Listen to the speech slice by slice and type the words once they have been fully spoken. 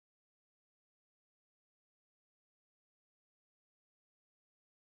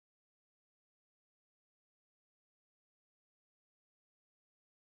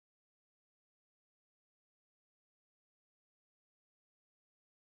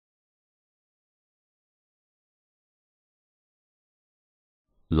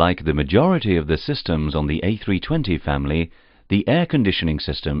Like the majority of the systems on the A320 family, the air conditioning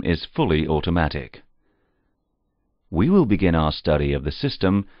system is fully automatic. We will begin our study of the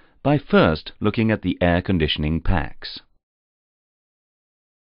system by first looking at the air conditioning packs.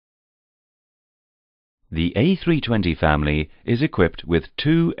 The A320 family is equipped with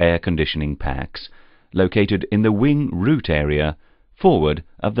two air conditioning packs located in the wing root area forward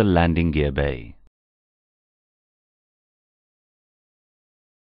of the landing gear bay.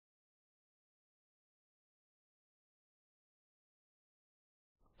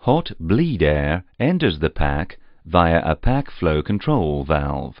 Hot bleed air enters the pack via a pack flow control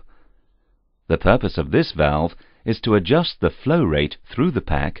valve. The purpose of this valve is to adjust the flow rate through the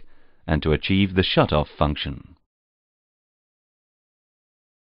pack and to achieve the shut-off function.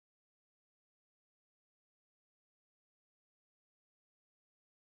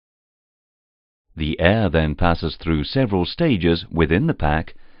 The air then passes through several stages within the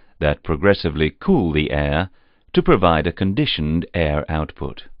pack that progressively cool the air to provide a conditioned air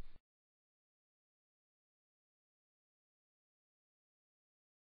output.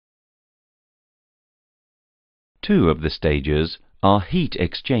 Two of the stages are heat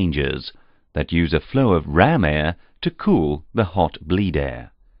exchangers that use a flow of ram air to cool the hot bleed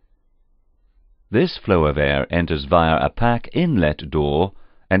air. This flow of air enters via a pack inlet door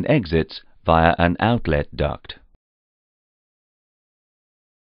and exits via an outlet duct.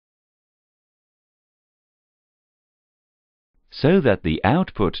 So that the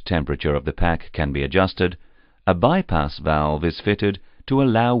output temperature of the pack can be adjusted, a bypass valve is fitted to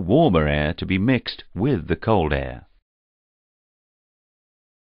allow warmer air to be mixed with the cold air.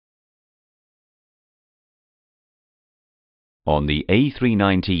 On the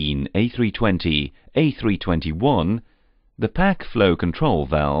A319, A320, A321, the pack flow control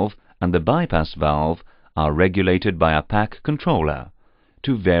valve and the bypass valve are regulated by a pack controller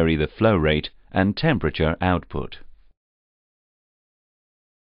to vary the flow rate and temperature output.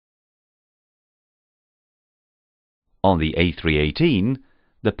 On the A318,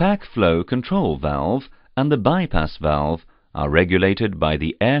 the pack flow control valve and the bypass valve are regulated by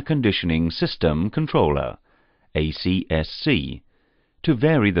the Air Conditioning System Controller, ACSC, to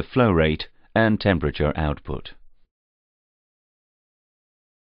vary the flow rate and temperature output.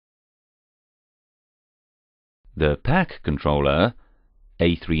 The pack controller,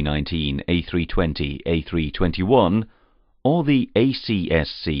 A319, A320, A321, or the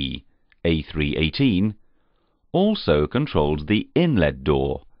ACSC, A318, also controls the inlet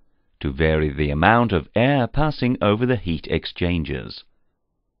door to vary the amount of air passing over the heat exchangers.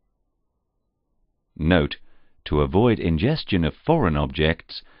 Note, to avoid ingestion of foreign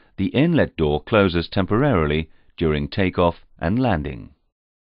objects, the inlet door closes temporarily during takeoff and landing.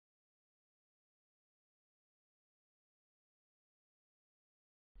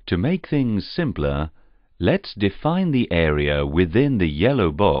 To make things simpler, let's define the area within the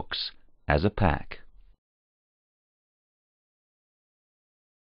yellow box as a pack.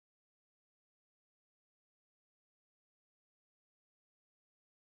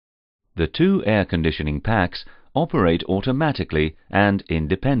 The two air conditioning packs operate automatically and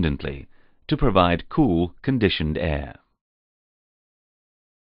independently to provide cool, conditioned air.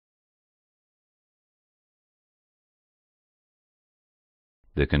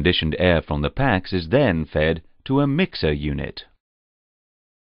 The conditioned air from the packs is then fed to a mixer unit.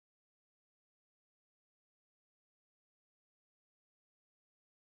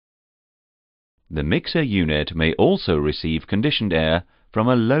 The mixer unit may also receive conditioned air from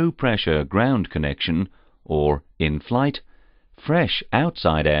a low-pressure ground connection or, in flight, fresh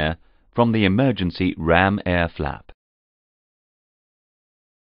outside air from the emergency ram air flap.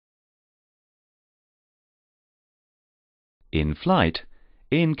 In flight,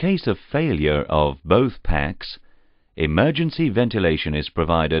 in case of failure of both packs, emergency ventilation is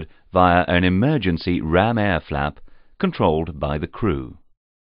provided via an emergency ram air flap controlled by the crew.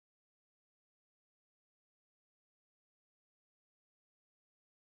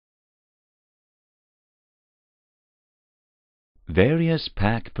 Various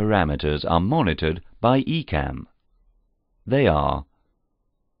pack parameters are monitored by ECAM. They are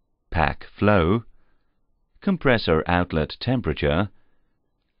pack flow, compressor outlet temperature,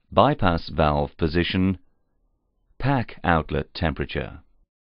 bypass valve position, pack outlet temperature.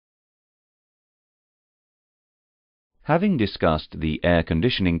 Having discussed the air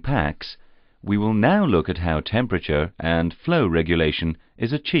conditioning packs, we will now look at how temperature and flow regulation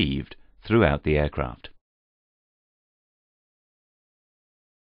is achieved throughout the aircraft.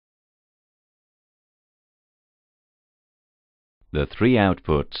 The three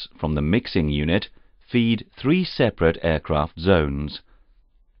outputs from the mixing unit feed three separate aircraft zones: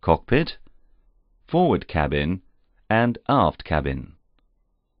 cockpit, forward cabin, and aft cabin.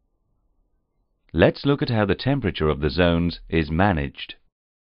 Let's look at how the temperature of the zones is managed.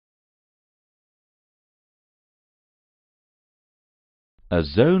 A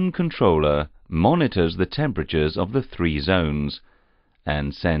zone controller monitors the temperatures of the 3 zones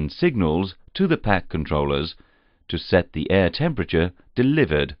and sends signals to the pack controllers to set the air temperature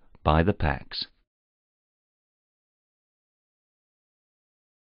delivered by the packs.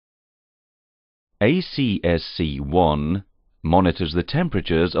 ACSC1 monitors the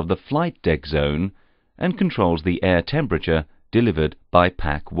temperatures of the flight deck zone and controls the air temperature delivered by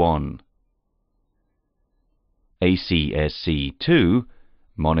Pack 1. ACSC2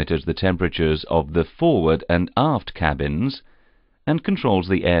 monitors the temperatures of the forward and aft cabins and controls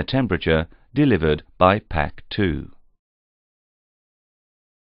the air temperature delivered by Pack 2.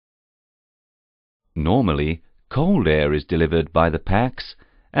 Normally, cold air is delivered by the packs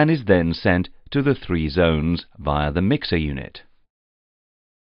and is then sent to the 3 zones via the mixer unit.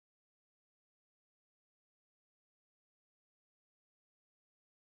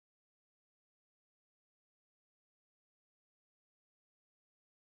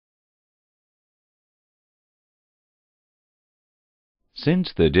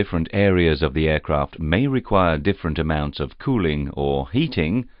 Since the different areas of the aircraft may require different amounts of cooling or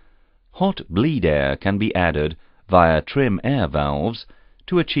heating, hot bleed air can be added via trim air valves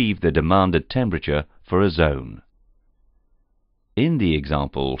to achieve the demanded temperature for a zone. In the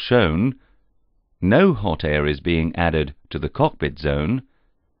example shown, no hot air is being added to the cockpit zone.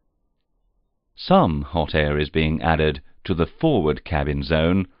 Some hot air is being added to the forward cabin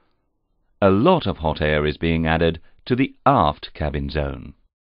zone. A lot of hot air is being added to the aft cabin zone.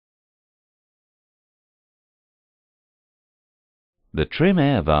 The trim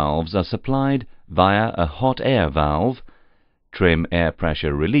air valves are supplied via a hot air valve, trim air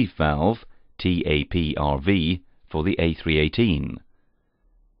pressure relief valve, TAPRV, for the A318.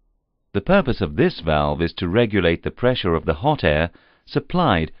 The purpose of this valve is to regulate the pressure of the hot air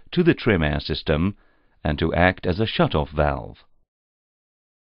supplied to the trim air system and to act as a shut-off valve.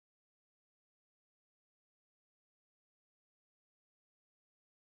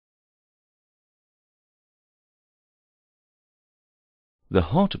 The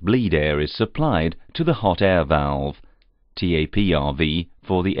hot bleed air is supplied to the hot air valve, TAPRV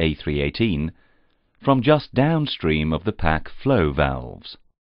for the A318, from just downstream of the pack flow valves.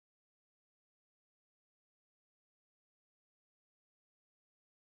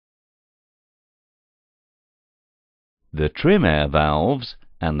 The trim air valves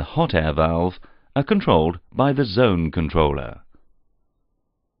and the hot air valve are controlled by the zone controller.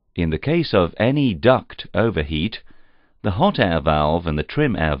 In the case of any duct overheat, the hot air valve and the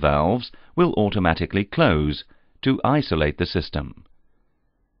trim air valves will automatically close to isolate the system.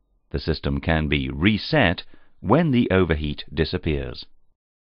 The system can be reset when the overheat disappears.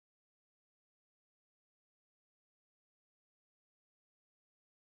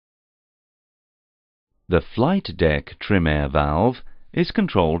 The flight deck trim air valve is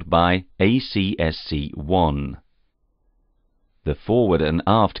controlled by ACSC1. The forward and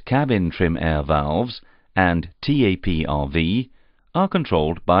aft cabin trim air valves and TAPRV are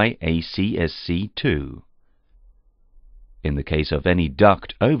controlled by ACSC2. In the case of any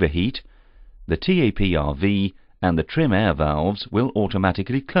duct overheat, the TAPRV and the trim air valves will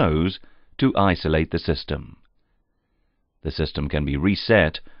automatically close to isolate the system. The system can be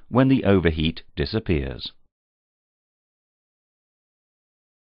reset when the overheat disappears.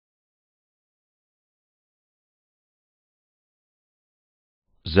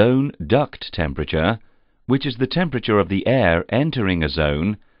 Zone duct temperature, which is the temperature of the air entering a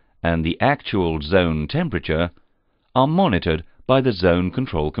zone, and the actual zone temperature, are monitored by the zone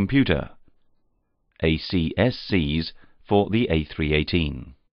control computer, ACSCs for the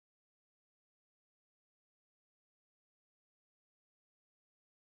A318.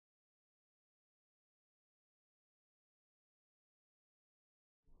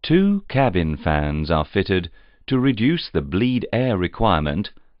 Two cabin fans are fitted to reduce the bleed air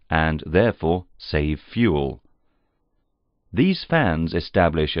requirement and therefore save fuel. These fans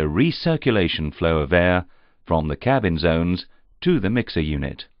establish a recirculation flow of air from the cabin zones to the mixer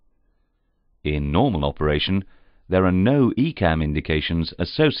unit. In normal operation, there are no ECAM indications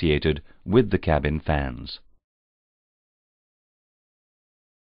associated with the cabin fans.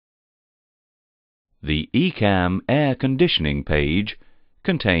 The ECAM air conditioning page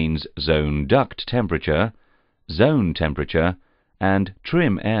contains zone duct temperature, zone temperature, and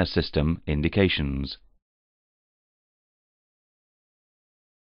trim air system indications.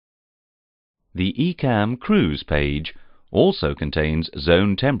 The ECAM cruise page also contains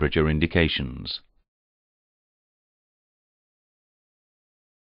zone temperature indications.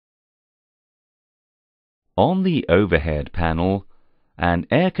 On the overhead panel, an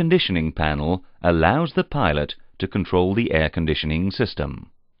air conditioning panel allows the pilot to control the air conditioning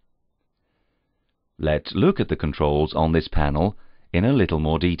system. Let's look at the controls on this panel in a little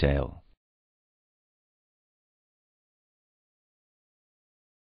more detail.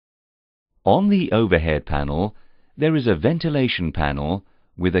 On the overhead panel, there is a ventilation panel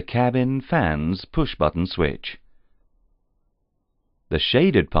with a cabin fan's push-button switch. The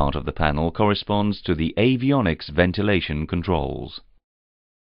shaded part of the panel corresponds to the avionics ventilation controls.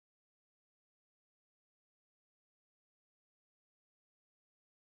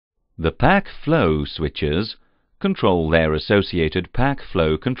 The pack flow switches control their associated pack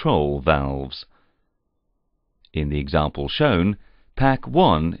flow control valves. In the example shown, pack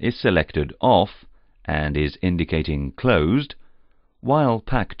 1 is selected off and is indicating closed, while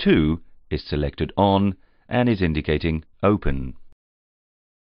pack 2 is selected on and is indicating open.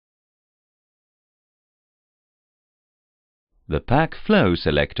 The pack flow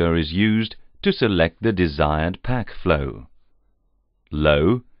selector is used to select the desired pack flow.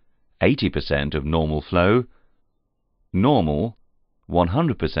 Low, 80% of normal flow. Normal,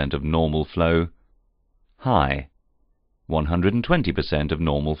 100% of normal flow. High, 120% of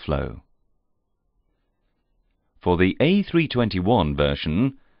normal flow. For the A321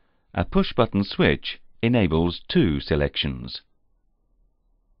 version, a push-button switch enables two selections.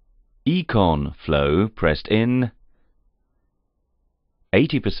 Econ flow pressed in,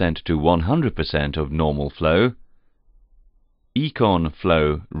 80% to 100% of normal flow. Econ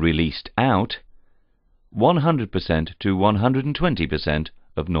flow released out, 100% to 120%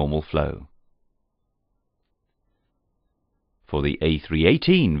 of normal flow. For the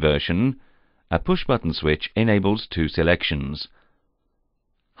A318 version, a push-button switch enables two selections.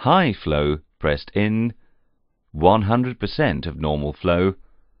 High flow pressed in, 100% of normal flow.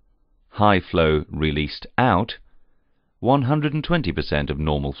 High flow released out, 120% of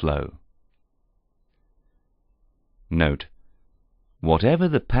normal flow. Note: whatever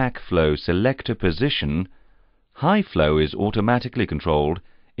the pack flow selector position, high flow is automatically controlled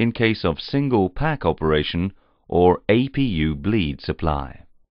in case of single pack operation or APU bleed supply.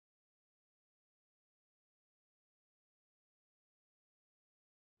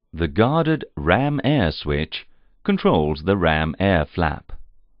 The guarded ram air switch controls the ram air flap.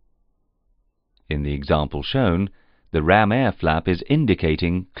 In the example shown, the ram air flap is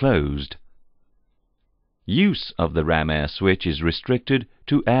indicating closed. Use of the ram air switch is restricted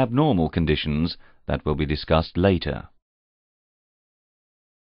to abnormal conditions that will be discussed later.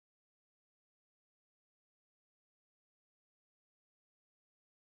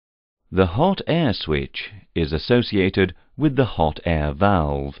 The hot air switch is associated with the hot air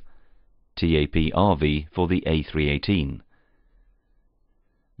valve, TAP-RV for the A318.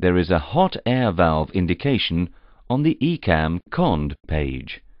 There is a hot air valve indication on the ECAM COND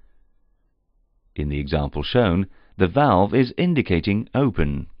page. In the example shown, the valve is indicating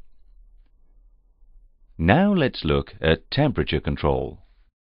open. Now let's look at temperature control.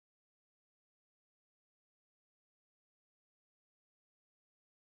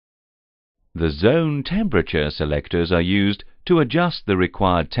 The zone temperature selectors are used to adjust the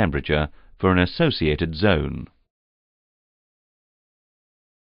required temperature for an associated zone.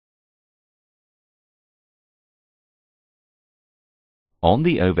 On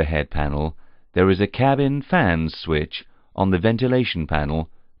the overhead panel, there is a cabin fans switch on the ventilation panel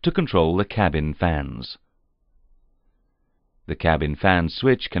to control the cabin fans. The cabin fan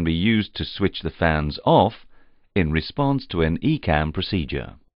switch can be used to switch the fans off in response to an ECAM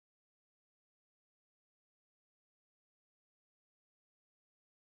procedure.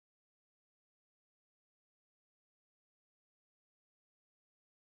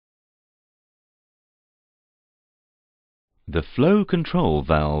 The flow control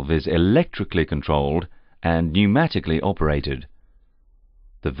valve is electrically controlled and pneumatically operated.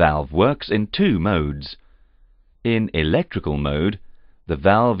 The valve works in two modes. In electrical mode, the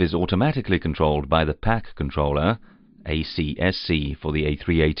valve is automatically controlled by the pack controller, ACSC for the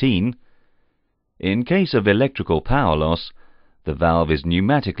A318. In case of electrical power loss, the valve is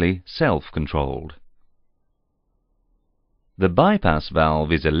pneumatically self-controlled. The bypass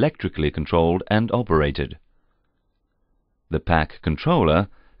valve is electrically controlled and operated. The pack controller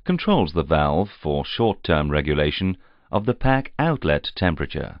controls the valve for short-term regulation of the pack outlet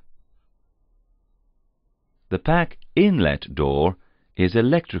temperature. The pack inlet door is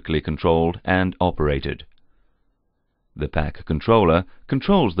electrically controlled and operated. The pack controller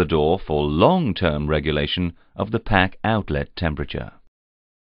controls the door for long-term regulation of the pack outlet temperature.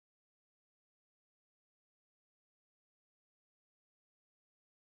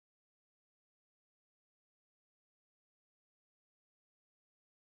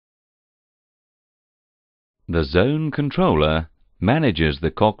 The zone controller manages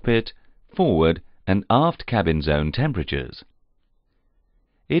the cockpit, forward and aft cabin zone temperatures.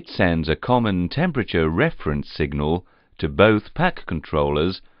 It sends a common temperature reference signal to both pack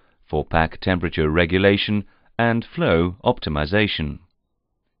controllers for pack temperature regulation and flow optimization.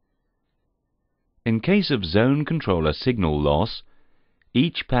 In case of zone controller signal loss,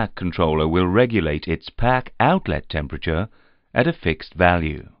 each pack controller will regulate its pack outlet temperature at a fixed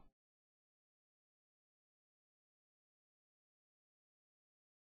value.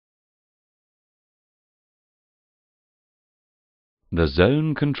 The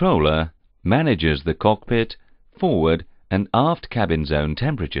zone controller manages the cockpit, forward and aft cabin zone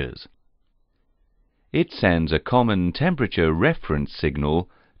temperatures. It sends a common temperature reference signal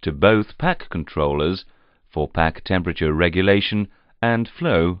to both pack controllers for pack temperature regulation and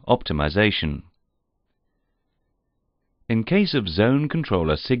flow optimization. In case of zone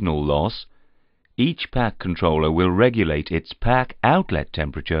controller signal loss, each pack controller will regulate its pack outlet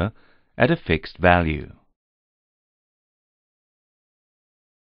temperature at a fixed value.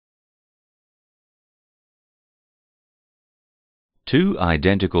 Two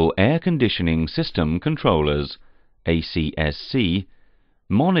identical air conditioning system controllers, ACSC,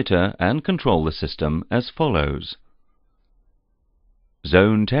 monitor and control the system as follows: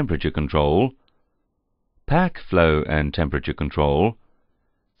 zone temperature control, pack flow and temperature control,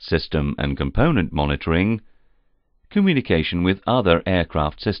 system and component monitoring, communication with other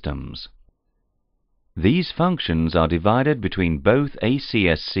aircraft systems. These functions are divided between both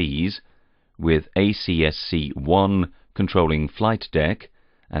ACSCs, with ACSC 1 controlling flight deck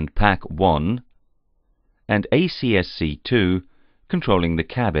and pack 1, and ACSC 2 controlling the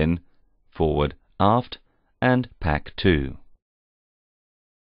cabin, forward, aft, and pack 2.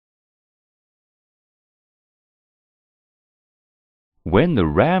 When the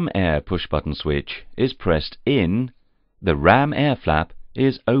ram air push-button switch is pressed in, the ram air flap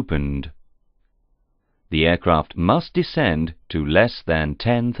is opened. The aircraft must descend to less than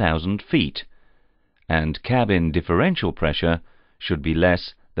 10,000 feet, and cabin differential pressure should be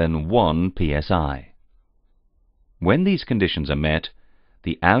less than 1 psi. When these conditions are met,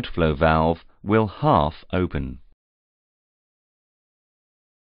 the outflow valve will half open.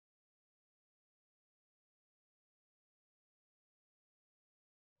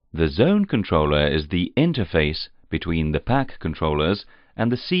 The zone controller is the interface between the pack controllers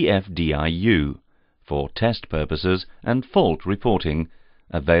and the CFDIU for test purposes and fault reporting,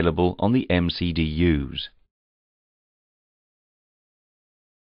 available on the MCDUs.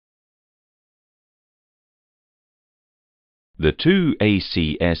 The two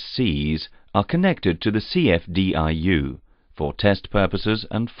ACSCs are connected to the CFDIU for test purposes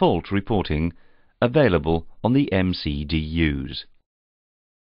and fault reporting, available on the MCDUs.